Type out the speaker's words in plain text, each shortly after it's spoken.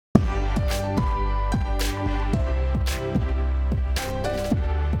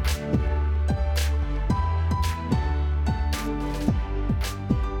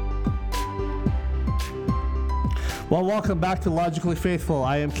Well, welcome back to Logically Faithful.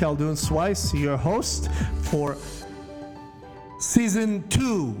 I am Khaldun Swice, your host for Season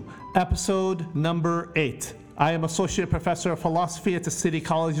 2, Episode number 8. I am Associate Professor of Philosophy at the City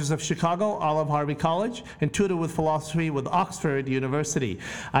Colleges of Chicago, Olive Harvey College, and tutor with philosophy with Oxford University.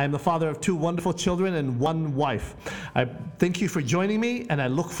 I am the father of 2 wonderful children and 1 wife. I thank you for joining me, and I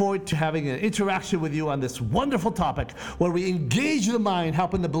look forward to having an interaction with you on this wonderful topic where we engage the mind,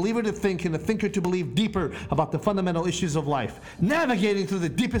 helping the believer to think and the thinker to believe deeper about the fundamental issues of life, navigating through the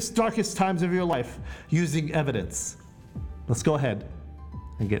deepest, darkest times of your life using evidence. Let's go ahead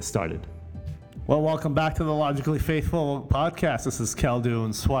and get started. Well, welcome back to the Logically Faithful podcast. This is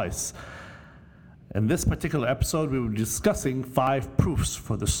Khaldun Swice. In this particular episode, we were discussing 5 proofs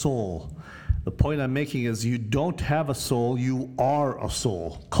for the soul. The point I'm making is you don't have a soul, you are a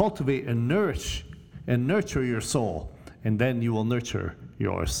soul. Cultivate and nurture your soul, and then you will nurture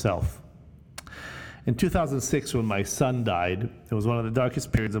yourself. In 2006, when my son died, it was one of the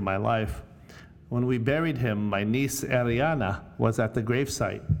darkest periods of my life. When we buried him, my niece Ariana was at the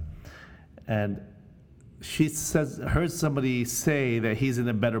gravesite. And she heard somebody say that he's in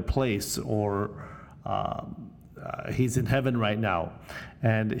a better place or he's in heaven right now.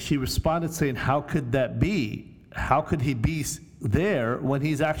 And she responded saying, how could that be? How could he be there when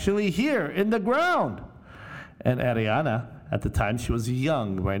he's actually here in the ground? And Ariana, at the time, she was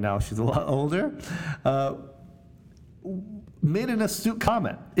young. Right now, she's a lot older. Made an astute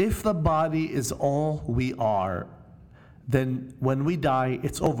comment. If the body is all we are, then when we die,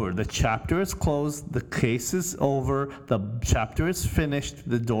 it's over. The chapter is closed, the case is over, the chapter is finished,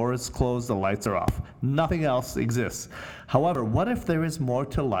 the door is closed, the lights are off. Nothing else exists. However, what if there is more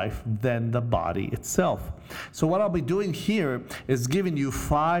to life than the body itself? So what I'll be doing here is giving you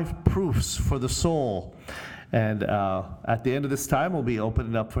 5 proofs for the soul. And at the end of this time, we'll be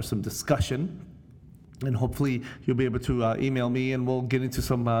opening up for some discussion. And hopefully you'll be able to email me, and we'll get into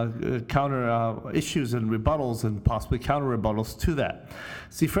some counter issues and rebuttals and possibly counter rebuttals to that.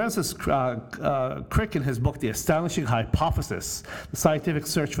 See, Francis Crick, in his book, The Astonishing Hypothesis, The Scientific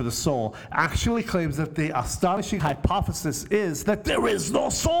Search for the Soul, actually claims that the astonishing hypothesis is that there is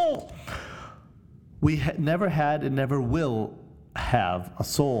no soul. We never had and never will have a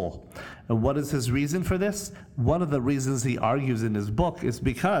soul. And what is his reason for this? One of the reasons he argues in his book is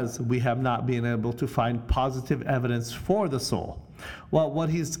because we have not been able to find positive evidence for the soul. Well, what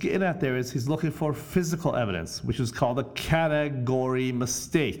he's getting at there is he's looking for physical evidence, which is called a category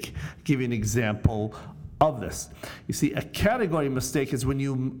mistake. I'll give you an example of this. You see, a category mistake is when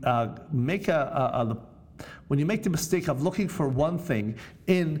you make when you make the mistake of looking for one thing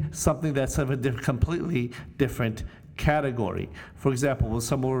in something that's of a completely different category. For example, when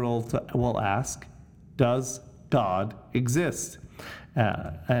someone will ask, does God exist?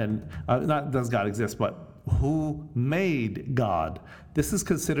 And not does God exist, but who made God? This is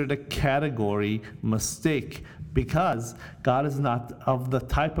considered a category mistake because God is not of the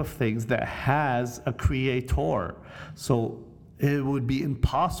type of things that has a creator. So it would be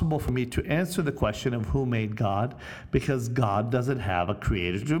impossible for me to answer the question of who made God because God doesn't have a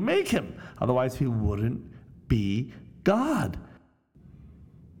creator to make him. Otherwise, he wouldn't be God.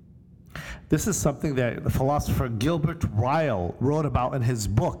 This is something that the philosopher Gilbert Ryle wrote about in his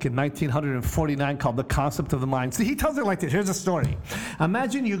book in 1949 called The Concept of the Mind. See, he tells it like this. Here's a story.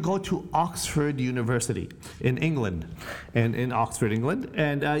 Imagine you go to Oxford University in England, in Oxford, England,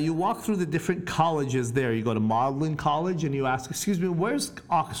 and you walk through the different colleges there. You go to Magdalen College and you ask, excuse me, where's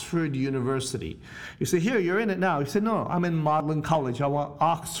Oxford University? You say, here, you're in it now. You say, no, I'm in Magdalen College. I want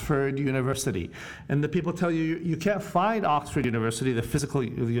Oxford University. And the people tell you, you can't find Oxford University, the physical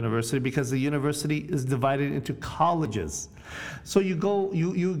university, because the university is divided into colleges. So you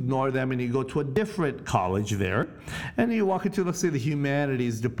ignore them and you go to a different college there, and you walk into, let's say, the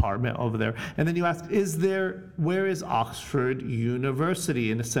humanities department over there, and then you ask, where is Oxford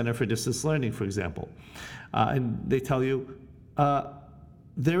University in the Center for Distance Learning, for example? And they tell you,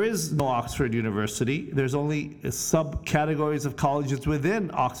 there is no Oxford University. There's only subcategories of colleges within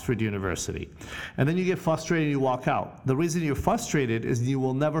Oxford University. And then you get frustrated and you walk out. The reason you're frustrated is you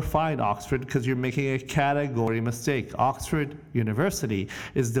will never find Oxford because you're making a category mistake. Oxford University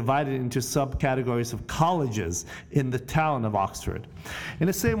is divided into subcategories of colleges in the town of Oxford. In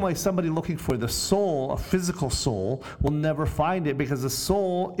the same way, somebody looking for the soul, a physical soul, will never find it because the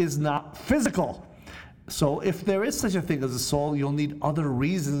soul is not physical. So if there is such a thing as a soul, you'll need other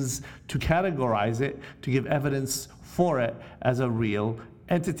reasons to categorize it, to give evidence for it as a real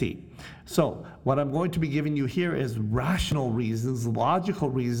entity. So what I'm going to be giving you here is rational reasons, logical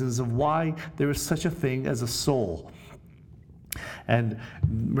reasons of why there is such a thing as a soul. And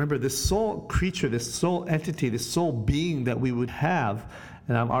remember, this soul creature, this soul entity, this soul being that we would have,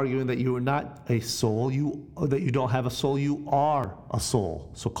 and I'm arguing that you are not a soul, that you don't have a soul, you are a soul.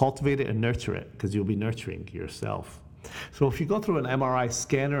 So cultivate it and nurture it, because you'll be nurturing yourself. So if you go through an MRI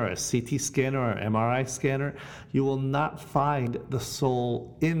scanner or a CT scanner or an MRI scanner, you will not find the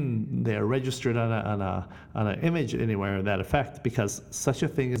soul in there registered on an image anywhere in that effect, because such a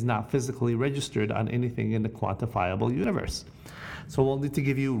thing is not physically registered on anything in the quantifiable universe. So we'll need to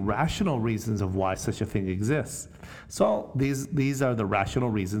give you rational reasons of why such a thing exists. So these are the rational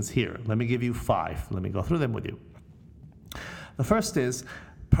reasons here. Let me give you 5. Let me go through them with you. The first is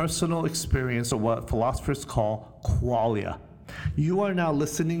personal experience, or what philosophers call qualia. You are now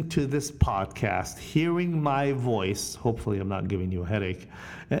listening to this podcast, hearing my voice. Hopefully I'm not giving you a headache.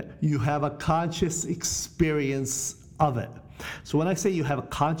 You have a conscious experience of it. So when I say you have a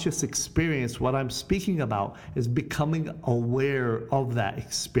conscious experience, what I'm speaking about is becoming aware of that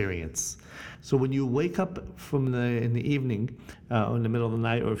experience. So when you wake up in the evening, or in the middle of the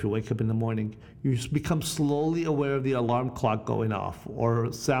night, or if you wake up in the morning, you become slowly aware of the alarm clock going off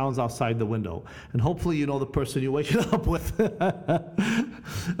or sounds outside the window. And hopefully you know the person you're waking up with.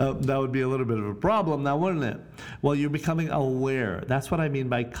 That would be a little bit of a problem now, wouldn't it? Well, you're becoming aware. That's what I mean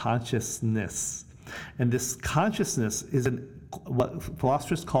by consciousness. And this consciousness is what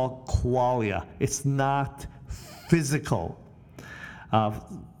philosophers call qualia. It's not physical.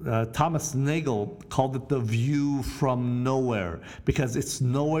 Thomas Nagel called it the view from nowhere, because it's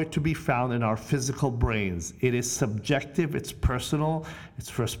nowhere to be found in our physical brains. It is subjective, it's personal, it's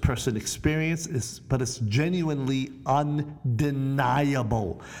first-person experience, but it's genuinely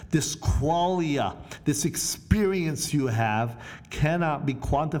undeniable. This qualia, this experience you have, cannot be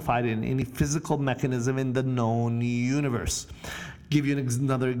quantified in any physical mechanism in the known universe. Give you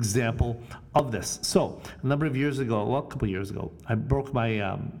another example of this. So a couple of years ago, I broke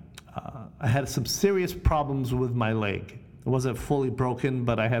my, I had some serious problems with my leg. It wasn't fully broken,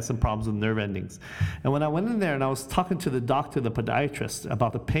 but I had some problems with nerve endings. And when I went in there and I was talking to the doctor, the podiatrist,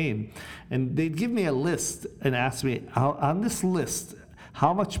 about the pain, and they'd give me a list and ask me, on this list,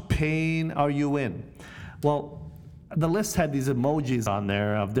 how much pain are you in? Well, the list had these emojis on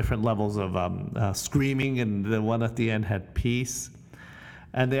there of different levels of screaming, and the one at the end had peace.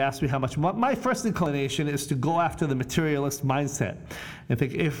 And they asked me how much. My first inclination is to go after the materialist mindset and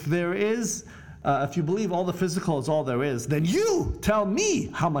think, if you believe all the physical is all there is, then you tell me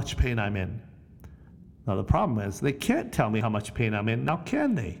how much pain I'm in. Now the problem is they can't tell me how much pain I'm in. Now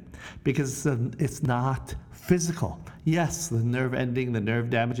can they? Because it's not physical. Yes, the nerve ending, the nerve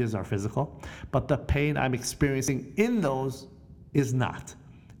damages are physical, but the pain I'm experiencing in those is not.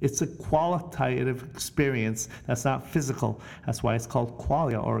 It's a qualitative experience that's not physical. That's why it's called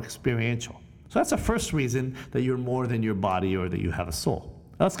qualia, or experiential. So that's the first reason that you're more than your body, or that you have a soul.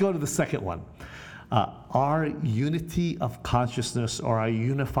 Let's go to the second one. Our unity of consciousness, or our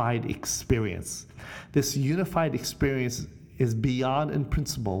unified experience. This unified experience is beyond, in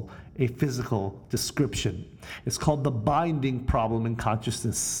principle, a physical description. It's called the binding problem in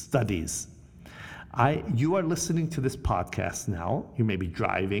consciousness studies. You are listening to this podcast now. You may be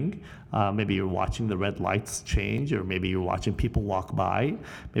driving. Maybe you're watching the red lights change, or maybe you're watching people walk by.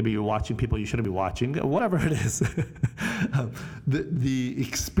 Maybe you're watching people you shouldn't be watching. Whatever it is, the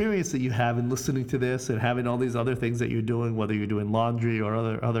experience that you have in listening to this and having all these other things that you're doing, whether you're doing laundry or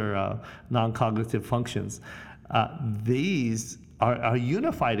other non-cognitive functions, these are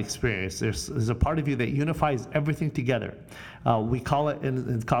unified experience. There's a part of you that unifies everything together. We call it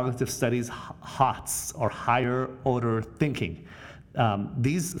in cognitive studies HOTS, or higher order thinking.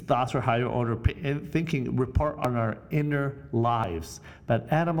 These thoughts, or higher order thinking, report on our inner lives.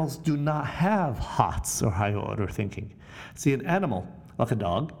 But animals do not have HOTS, or higher order thinking. See, an animal, like a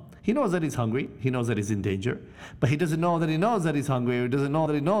dog, he knows that he's hungry, he knows that he's in danger, but he doesn't know that he knows that he's hungry, or doesn't know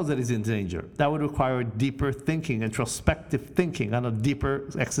that he knows that he's in danger. That would require deeper thinking, introspective thinking on a deeper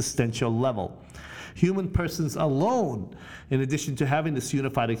existential level. Human persons alone, in addition to having this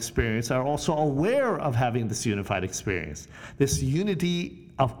unified experience, are also aware of having this unified experience. This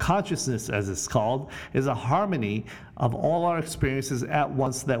unity of consciousness, as it's called, is a harmony of all our experiences at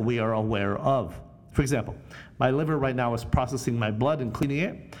once that we are aware of. For example, my liver right now is processing my blood and cleaning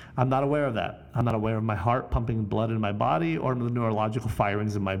it. I'm not aware of that. I'm not aware of my heart pumping blood in my body, or the neurological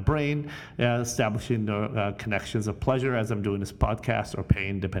firings in my brain, establishing connections of pleasure as I'm doing this podcast, or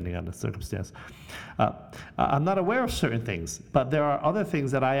pain, depending on the circumstance. I'm not aware of certain things, but there are other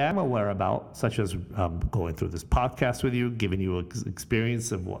things that I am aware about, such as going through this podcast with you, giving you an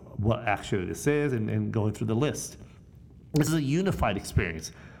experience of what actually this is, and going through the list. This is a unified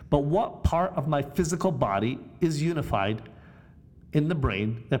experience. But what part of my physical body is unified in the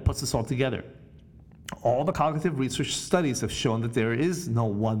brain that puts this all together. All the cognitive research studies have shown that there is no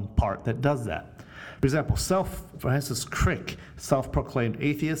one part that does that. For example, Francis Crick, self-proclaimed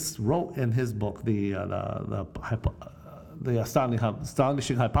atheist, wrote in his book, The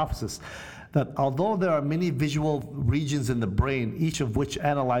Astonishing Hypothesis, that although there are many visual regions in the brain, each of which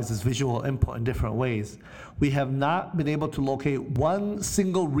analyzes visual input in different ways, we have not been able to locate one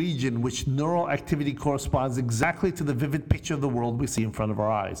single region which neural activity corresponds exactly to the vivid picture of the world we see in front of our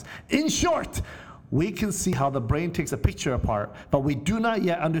eyes. In short, we can see how the brain takes a picture apart, but we do not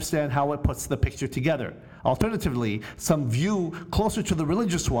yet understand how it puts the picture together. Alternatively, some view closer to the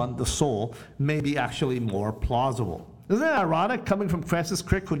religious one, the soul, may be actually more plausible. Isn't that ironic, coming from Francis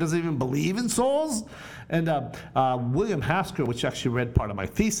Crick, who doesn't even believe in souls? And William Hasker, which actually read part of my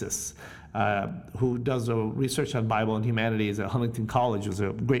thesis, who does research on Bible and humanities at Huntington College, who's a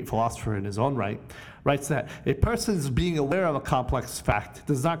great philosopher in his own right, writes that a person's being aware of a complex fact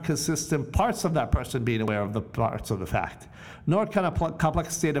does not consist in parts of that person being aware of the parts of the fact, nor can a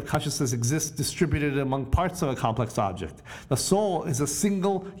complex state of consciousness exist distributed among parts of a complex object. The soul is a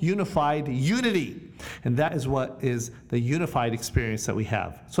single, unified unity, and that is what is the unified experience that we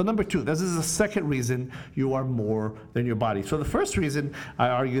have. So number two, this is the second reason you are more than your body. So the first reason, I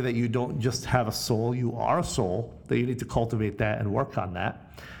argue that you don't just have a soul, you are a soul, that you need to cultivate that and work on that,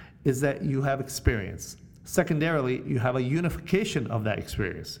 is that you have experience. Secondarily, you have a unification of that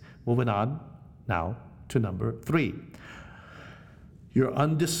experience. Moving on now to number three. Your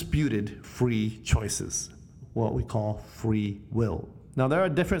undisputed free choices, what we call free will. Now, there are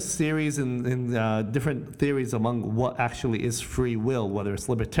different theories and different theories among what actually is free will, whether it's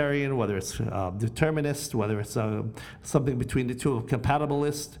libertarian, whether it's determinist, whether it's something between the two,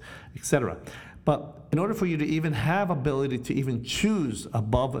 compatibilist, etc. But in order for you to even have ability to even choose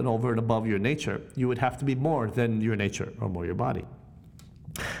above and over and above your nature, you would have to be more than your nature or more your body.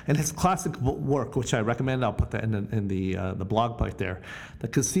 In his classic work, which I recommend, I'll put that in the blog part there, The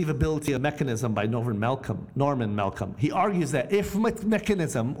Conceivability of Mechanism by Norman Malcolm, he argues that if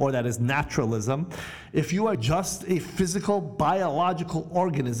mechanism, or that is naturalism, if you are just a physical, biological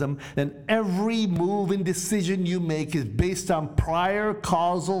organism, then every move and decision you make is based on prior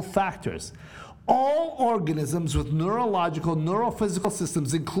causal factors. All organisms with neurological, neurophysical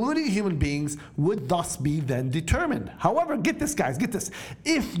systems, including human beings, would thus be then determined. However, get this, guys, get this.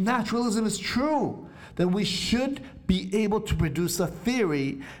 If naturalism is true, then we should be able to produce a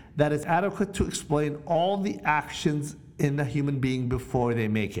theory that is adequate to explain all the actions in a human being before they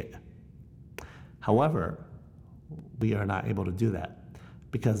make it. However, we are not able to do that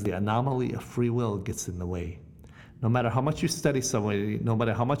because the anomaly of free will gets in the way. No matter how much you study somebody, no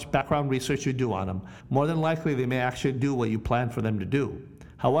matter how much background research you do on them, more than likely they may actually do what you plan for them to do.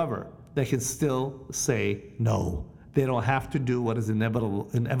 However, they can still say no. They don't have to do what is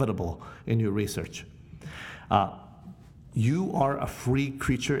inevitable in your research. You are a free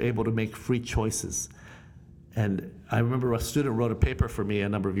creature able to make free choices. And I remember a student wrote a paper for me a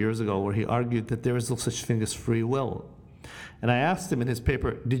number of years ago where he argued that there is no such thing as free will. And I asked him in his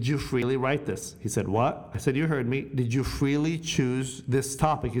paper, did you freely write this? He said, what? I said, you heard me. Did you freely choose this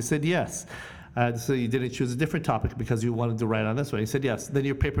topic? He said, yes. So you didn't choose a different topic because you wanted to write on this one? He said, yes. Then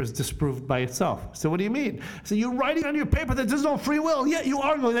your paper is disproved by itself. So what do you mean? So you're writing on your paper that there's no free will, yet you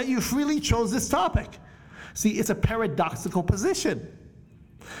argue that you freely chose this topic. See, it's a paradoxical position.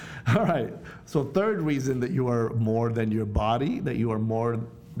 All right. So third reason that you are more than your body, that you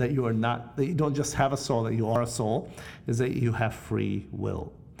don't just have a soul, that you are a soul, is that you have free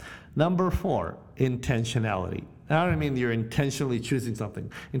will. Number four, intentionality. I don't mean you're intentionally choosing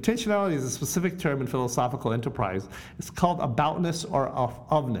something. Intentionality is a specific term in philosophical enterprise. It's called aboutness or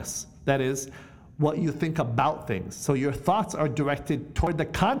ofness. That is, what you think about things. So your thoughts are directed toward the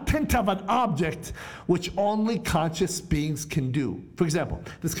content of an object, which only conscious beings can do. For example,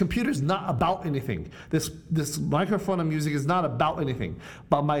 this computer is not about anything. This microphone I'm using is not about anything,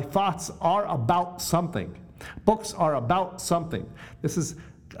 but my thoughts are about something. Books are about something. This is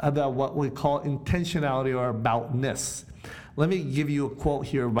what we call intentionality or aboutness. Let me give you a quote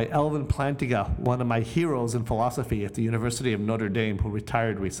here by Alvin Plantinga, one of my heroes in philosophy at the University of Notre Dame, who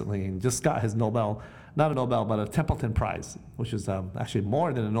retired recently and just got his Nobel, not a Nobel, but a Templeton Prize, which is actually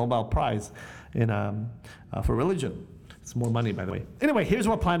more than a Nobel Prize for religion. It's more money, by the way. Anyway, here's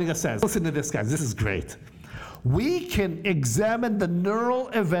what Plantinga says. Listen to this, guys. This is great. We can examine the neural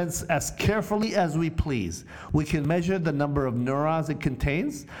events as carefully as we please. We can measure the number of neurons it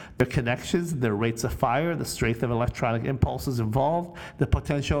contains, their connections, their rates of fire, the strength of electronic impulses involved, the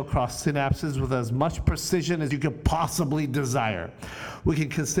potential across synapses with as much precision as you could possibly desire. We can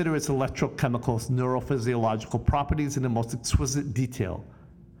consider its electrochemical, neurophysiological properties in the most exquisite detail.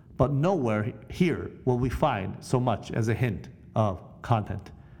 But nowhere here will we find so much as a hint of content.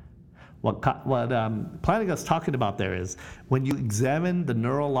 What Plantinga's talking about there is when you examine the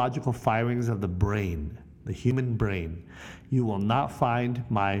neurological firings of the brain, the human brain, you will not find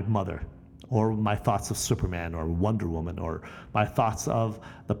my mother or my thoughts of Superman or Wonder Woman or my thoughts of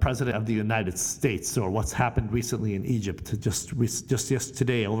the President of the United States or what's happened recently in Egypt. Just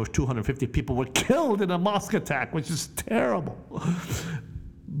yesterday, over 250 people were killed in a mosque attack, which is terrible.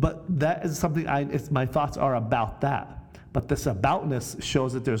 But that is something my thoughts are about that. But this aboutness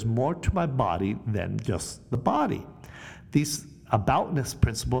shows that there's more to my body than just the body. These aboutness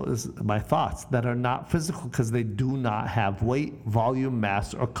principle is my thoughts that are not physical because they do not have weight, volume,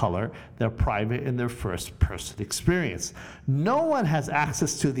 mass, or color. They're private in their first person experience. No one has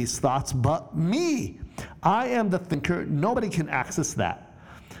access to these thoughts but me. I am the thinker. Nobody can access that.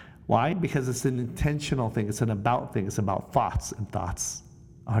 Why? Because it's an intentional thing. It's an about thing. It's about thoughts, and thoughts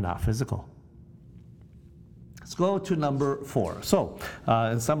are not physical. Let's go to number 4. So,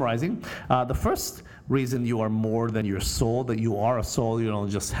 in summarizing, the first reason you are more than your soul, that you are a soul, you don't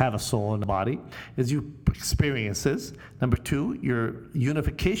just have a soul in the body, is your experiences. Number 2, your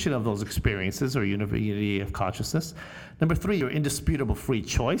unification of those experiences, or unity of consciousness. Number 3, your indisputable free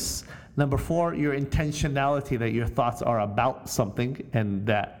choice. Number 4, your intentionality, that your thoughts are about something, and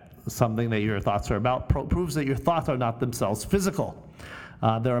that something that your thoughts are about proves that your thoughts are not themselves physical.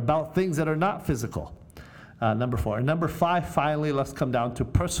 They're about things that are not physical. Number 4. And number 5, finally, let's come down to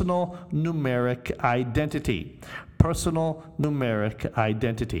personal numeric identity. Personal numeric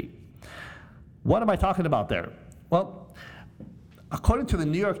identity. What am I talking about there? Well, according to the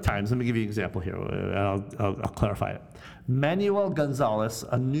New York Times, let me give you an example here. I'll clarify it. Manuel Gonzalez,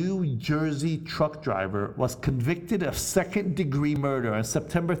 a New Jersey truck driver, was convicted of second-degree murder on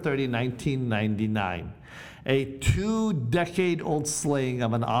September 30, 1999. A 2-decade-old slaying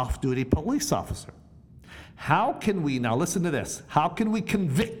of an off-duty police officer. How can we, now listen to this, how can we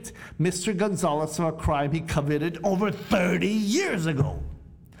convict Mr. Gonzalez of a crime he committed over 30 years ago?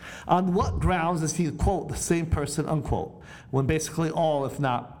 On what grounds is he, quote, the same person, unquote, when basically all, if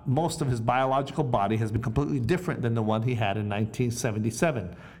not most of his biological body has been completely different than the one he had in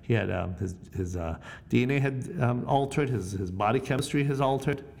 1977. He had his DNA had altered, his body chemistry has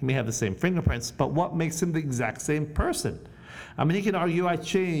altered. He may have the same fingerprints, but what makes him the exact same person? I mean, he can argue I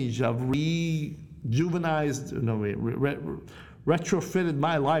changed, I've retrofitted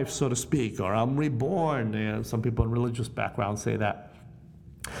my life, so to speak, or I'm reborn. You know, some people in religious backgrounds say that.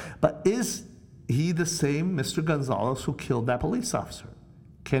 But is he the same Mr. Gonzalez who killed that police officer?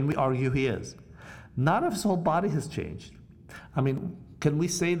 Can we argue he is? Not if his whole body has changed. I mean, can we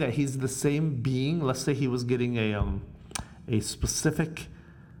say that he's the same being? Let's say he was getting a specific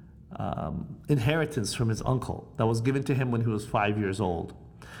inheritance from his uncle that was given to him when he was 5 years old.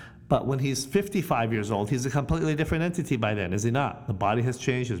 But when he's 55 years old, he's a completely different entity by then, is he not? The body has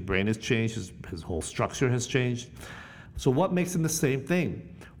changed, his brain has changed, his whole structure has changed. So what makes him the same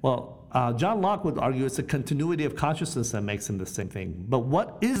thing? Well, John Locke would argue it's a continuity of consciousness that makes him the same thing. But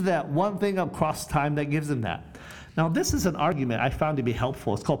what is that one thing across time that gives him that? Now, this is an argument I found to be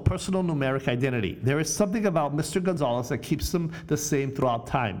helpful. It's called personal numeric identity. There is something about Mr. Gonzalez that keeps him the same throughout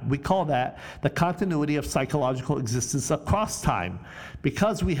time. We call that the continuity of psychological existence across time.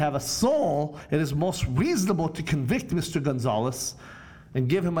 Because we have a soul, it is most reasonable to convict Mr. Gonzalez and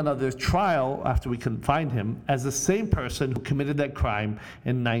give him another trial after we can find him as the same person who committed that crime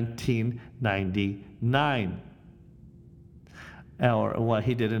in 1999. Or what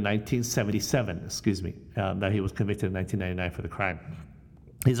he did in 1977, that he was convicted in 1999 for the crime.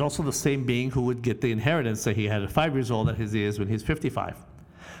 He's also the same being who would get the inheritance that he had at 5 years old that he is when he's 55.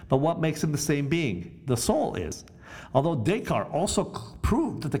 But what makes him the same being? The soul is. Although Descartes also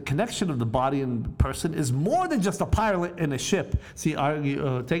proved that the connection of the body and person is more than just a pilot in a ship. See,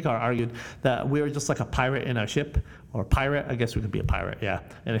 Descartes argued that we are just like a pirate in a ship, or pirate, I guess we could be a pirate, yeah,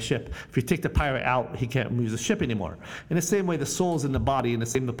 in a ship. If you take the pirate out, he can't use the ship anymore. In the same way, the soul is in the body, and the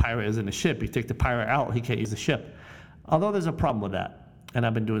same the pirate is in the ship. You take the pirate out, he can't use the ship. Although there's a problem with that, and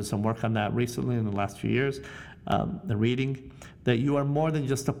I've been doing some work on that recently in the last few years, the reading, that you are more than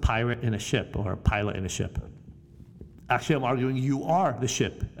just a pirate in a ship, or a pilot in a ship. Actually, I'm arguing you are the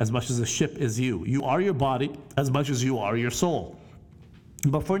ship as much as the ship is you. You are your body as much as you are your soul.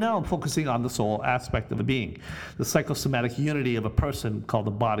 But for now, I'm focusing on the soul aspect of the being, the psychosomatic unity of a person called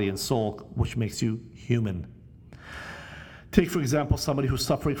the body and soul, which makes you human. Take, for example, somebody who's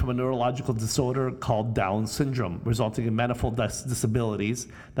suffering from a neurological disorder called Down syndrome, resulting in manifold disabilities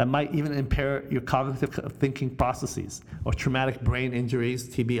that might even impair your cognitive thinking processes, or traumatic brain injuries,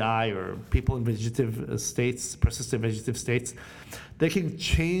 TBI, or people in vegetative states, persistent vegetative states. They can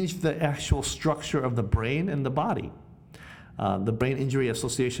change the actual structure of the brain and the body. The Brain Injury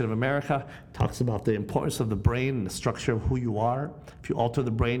Association of America talks about the importance of the brain and the structure of who you are. If you alter the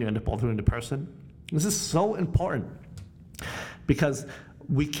brain, you end up altering the person. This is so important because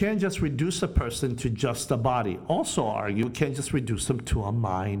we can't just reduce a person to just a body. Also argue, we can't just reduce them to a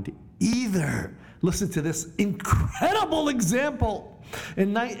mind either. Listen to this incredible example.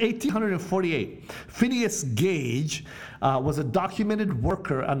 In 1848, Phineas Gage was a documented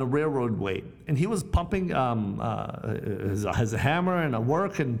worker on the railroad way, and he was pumping his hammer and a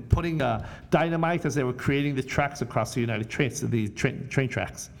work and putting dynamite as they were creating the tracks across the United Trains, the train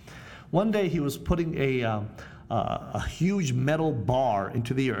tracks. One day he was putting a huge metal bar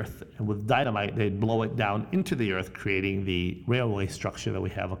into the earth, and with dynamite they'd blow it down into the earth, creating the railway structure that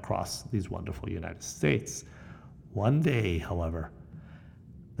we have across these wonderful United States. One day, however,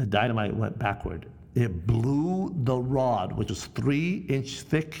 the dynamite went backward. It blew the rod, which was 3-inch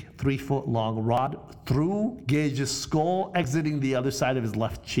thick, 3-foot long rod, through Gage's skull, exiting the other side of his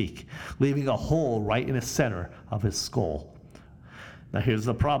left cheek, leaving a hole right in the center of his skull. Now here's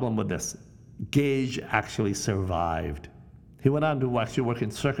the problem with this. Gage actually survived. He went on to actually work in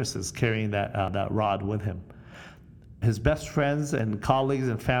circuses, carrying that rod with him. His best friends and colleagues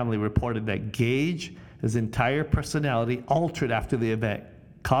and family reported that Gage, his entire personality, altered after the event,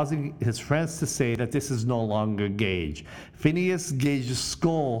 causing his friends to say that this is no longer Gage. Phineas Gage's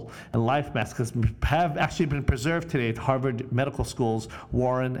skull and life mask have actually been preserved today at Harvard Medical School's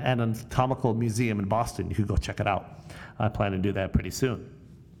Warren Anatomical Museum in Boston. You could go check it out. I plan to do that pretty soon.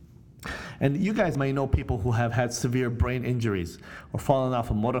 And you guys may know people who have had severe brain injuries or fallen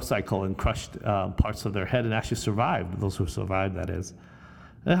off a motorcycle and crushed parts of their head and actually survived, those who survived, that is.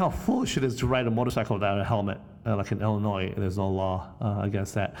 And how foolish it is to ride a motorcycle without a helmet. Like in Illinois, there's no law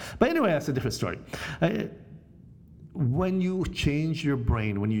against that. But anyway, that's a different story. When you change your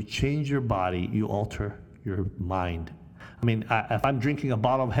brain, when you change your body, you alter your mind. I mean, if I'm drinking a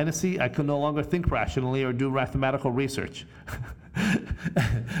bottle of Hennessy, I can no longer think rationally or do mathematical research.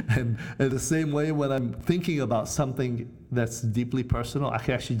 And in the same way, when I'm thinking about something that's deeply personal, I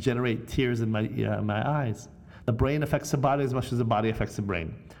can actually generate tears in my eyes. The brain affects the body as much as the body affects the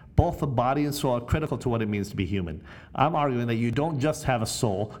brain. Both the body and soul are critical to what it means to be human. I'm arguing that you don't just have a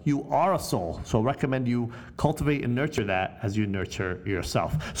soul, you are a soul. So I recommend you cultivate and nurture that as you nurture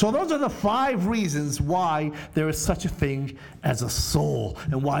yourself. So those are the 5 reasons why there is such a thing as a soul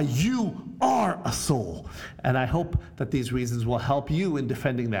and why you are a soul. And I hope that these reasons will help you in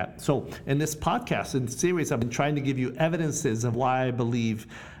defending that. So in this podcast, in the series, I've been trying to give you evidences of why I believe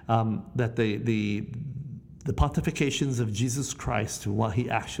that the pontifications of Jesus Christ, what he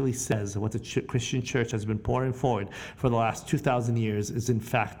actually says, what the Christian church has been pouring forward for the last 2,000 years is in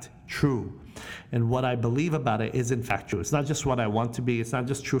fact true. And what I believe about it is in fact true. It's not just what I want to be. It's not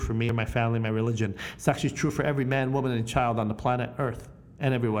just true for me or my family, my religion. It's actually true for every man, woman, and child on the planet Earth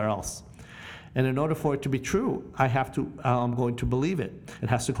and everywhere else. And in order for it to be true, I'm going to believe it. It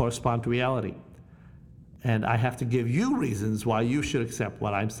has to correspond to reality. And I have to give you reasons why you should accept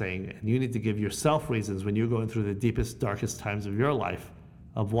what I'm saying. And you need to give yourself reasons when you're going through the deepest, darkest times of your life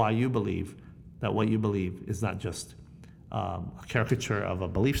of why you believe that what you believe is not just a caricature of a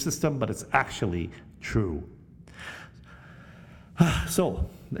belief system, but it's actually true. So,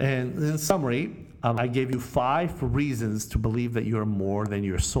 and in summary, I gave you 5 reasons to believe that you're more than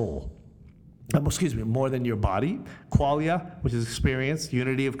your soul. More than your body. Qualia, which is experience.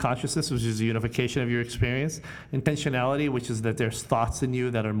 Unity of consciousness, which is the unification of your experience. Intentionality, which is that there's thoughts in you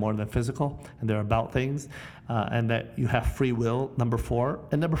that are more than physical and they're about things, and that you have free will, number 4.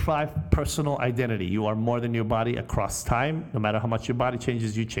 And number 5, personal identity. You are more than your body across time. No matter how much your body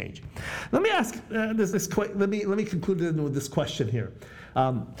changes, you change. Let me ask let me conclude with this question here.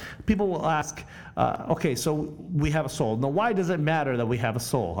 People will ask, okay, so we have a soul. Now, why does it matter that we have a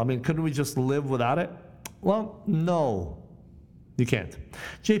soul? I mean, couldn't we just live without it? Well, no, you can't.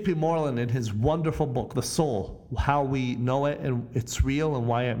 J.P. Moreland, in his wonderful book, The Soul, How We Know It and It's Real and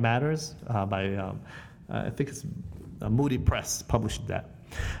Why It Matters, I think it's Moody Press published that.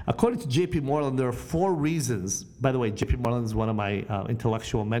 According to J.P. Moreland, there are 4 reasons. By the way, J.P. Moreland is one of my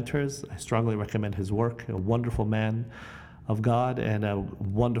intellectual mentors. I strongly recommend his work, a wonderful man of God and a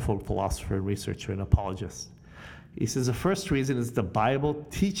wonderful philosopher and researcher and apologist. He says the first reason is the Bible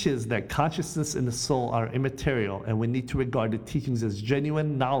teaches that consciousness and the soul are immaterial, and we need to regard the teachings as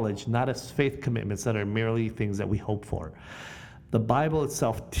genuine knowledge, not as faith commitments that are merely things that we hope for. The Bible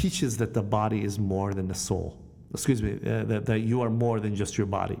itself teaches that the body is more than the soul. That you are more than just your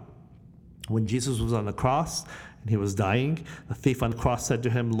body. When Jesus was on the cross and he was dying, the thief on the cross said to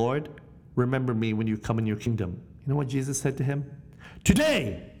him, "Lord, remember me when you come in your kingdom." You know what Jesus said to him?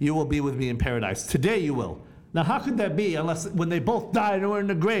 "Today you will be with me in paradise. Today you will." Now, how could that be unless when they both died and were in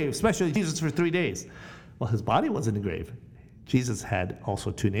the grave, especially Jesus for 3 days? Well, his body was in the grave. Jesus had also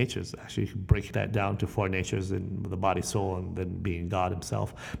 2 natures. Actually, you can break that down to 4 natures in the body, soul, and then being God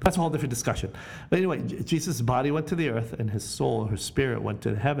himself. But that's a whole different discussion. But anyway, Jesus' body went to the earth, and his soul, her spirit, went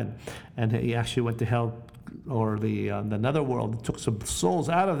to heaven. And he actually went to hell, or the netherworld, took some souls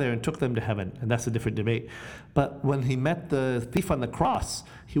out of there and took them to heaven. And that's a different debate. But when he met the thief on the cross,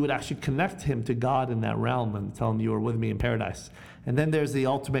 he would actually connect him to God in that realm and tell him, "You are with me in paradise." And then there's the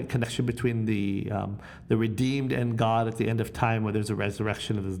ultimate connection between the redeemed and God at the end of time, where there's a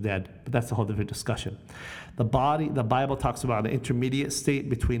resurrection of the dead. But that's a whole different discussion. The Bible talks about an intermediate state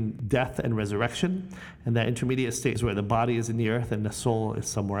between death and resurrection. And that intermediate state is where the body is in the earth and the soul is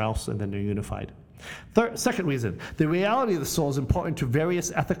somewhere else, and then they're unified. Second reason, the reality of the soul is important to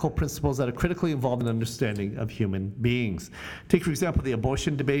various ethical principles that are critically involved in understanding of human beings. Take, for example, the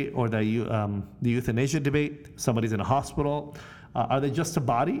abortion debate or the euthanasia debate. Somebody's in a hospital. Are they just a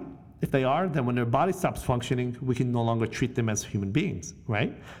body? If they are, then when their body stops functioning, we can no longer treat them as human beings,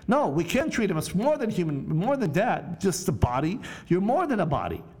 right? No, we can treat them as more than human, more than that, just a body. You're more than a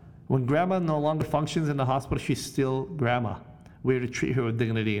body. When grandma no longer functions in the hospital, she's still grandma. We're to treat her with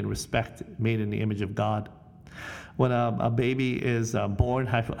dignity and respect, made in the image of God. When a baby is born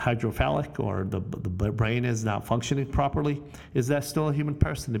hydrocephalic, or the brain is not functioning properly, is that still a human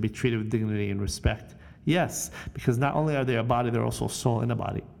person to be treated with dignity and respect? Yes, because not only are they a body, they're also a soul in a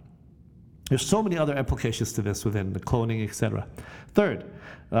body. There's so many other implications to this within the cloning, etc. Third,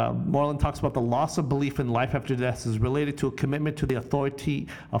 Moreland talks about the loss of belief in life after death is related to a commitment to the authority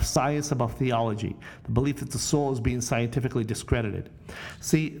of science above theology, the belief that the soul is being scientifically discredited.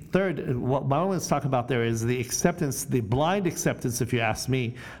 See, third, what Moreland's talking about there is the acceptance, the blind acceptance, if you ask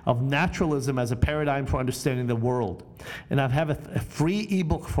me, of naturalism as a paradigm for understanding the world. And I have a free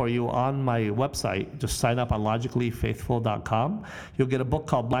ebook for you on my website. Just sign up on logicallyfaithful.com. You'll get a book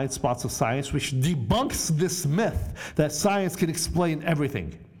called Blind Spots of Science, which debunks this myth that science can explain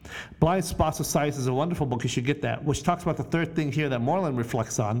everything. Blind Spots of Science is a wonderful book. You should get that, which talks about the third thing here that Moreland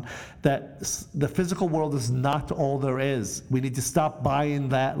reflects on, that the physical world is not all there is. We need to stop buying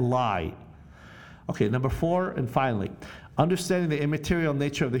that lie. Okay, number 4, and finally, understanding the immaterial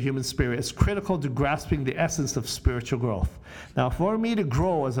nature of the human spirit is critical to grasping the essence of spiritual growth. Now, for me to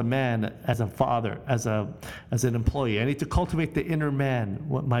grow as a man, as a father, as an employee, I need to cultivate the inner man,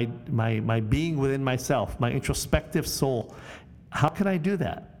 my being within myself, my introspective soul. How can I do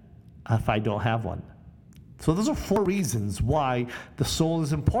that if I don't have one? So those are 4 reasons why the soul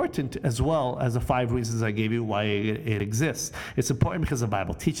is important, as well as the 5 reasons I gave you why it exists. It's important because the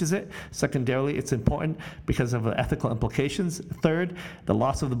Bible teaches it. Secondarily, it's important because of the ethical implications. Third, the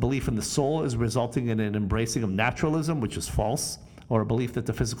loss of the belief in the soul is resulting in an embracing of naturalism, which is false, or a belief that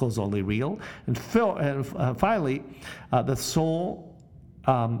the physical is only real. And finally, the soul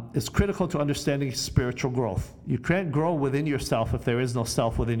is critical to understanding spiritual growth. You can't grow within yourself if there is no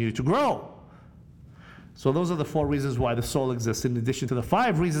self within you to grow. So those are the 4 reasons why the soul exists, in addition to the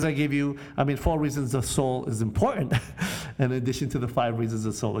 5 reasons I gave you. 4 reasons the soul is important, in addition to the 5 reasons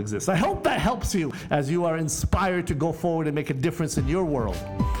the soul exists. I hope that helps you as you are inspired to go forward and make a difference in your world.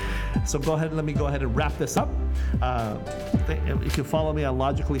 So let me go ahead and wrap this up. You can follow me on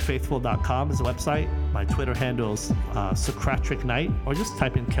logicallyfaithful.com is the website. My Twitter handle is Socratic Night, or just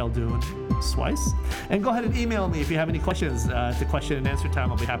type in Khaldun Swice. And go ahead and email me if you have any questions. It's a question and answer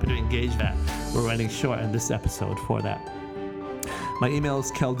time. I'll be happy to engage that. We're running short in this episode for that. My email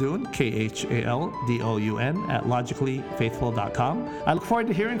is Khaldun, KHALDOUN, @logicallyfaithful.com. I look forward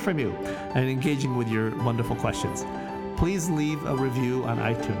to hearing from you and engaging with your wonderful questions. Please leave a review on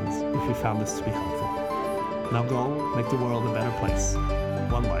iTunes if you found this to be helpful. Now go make the world a better place.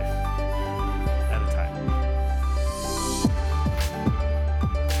 One life.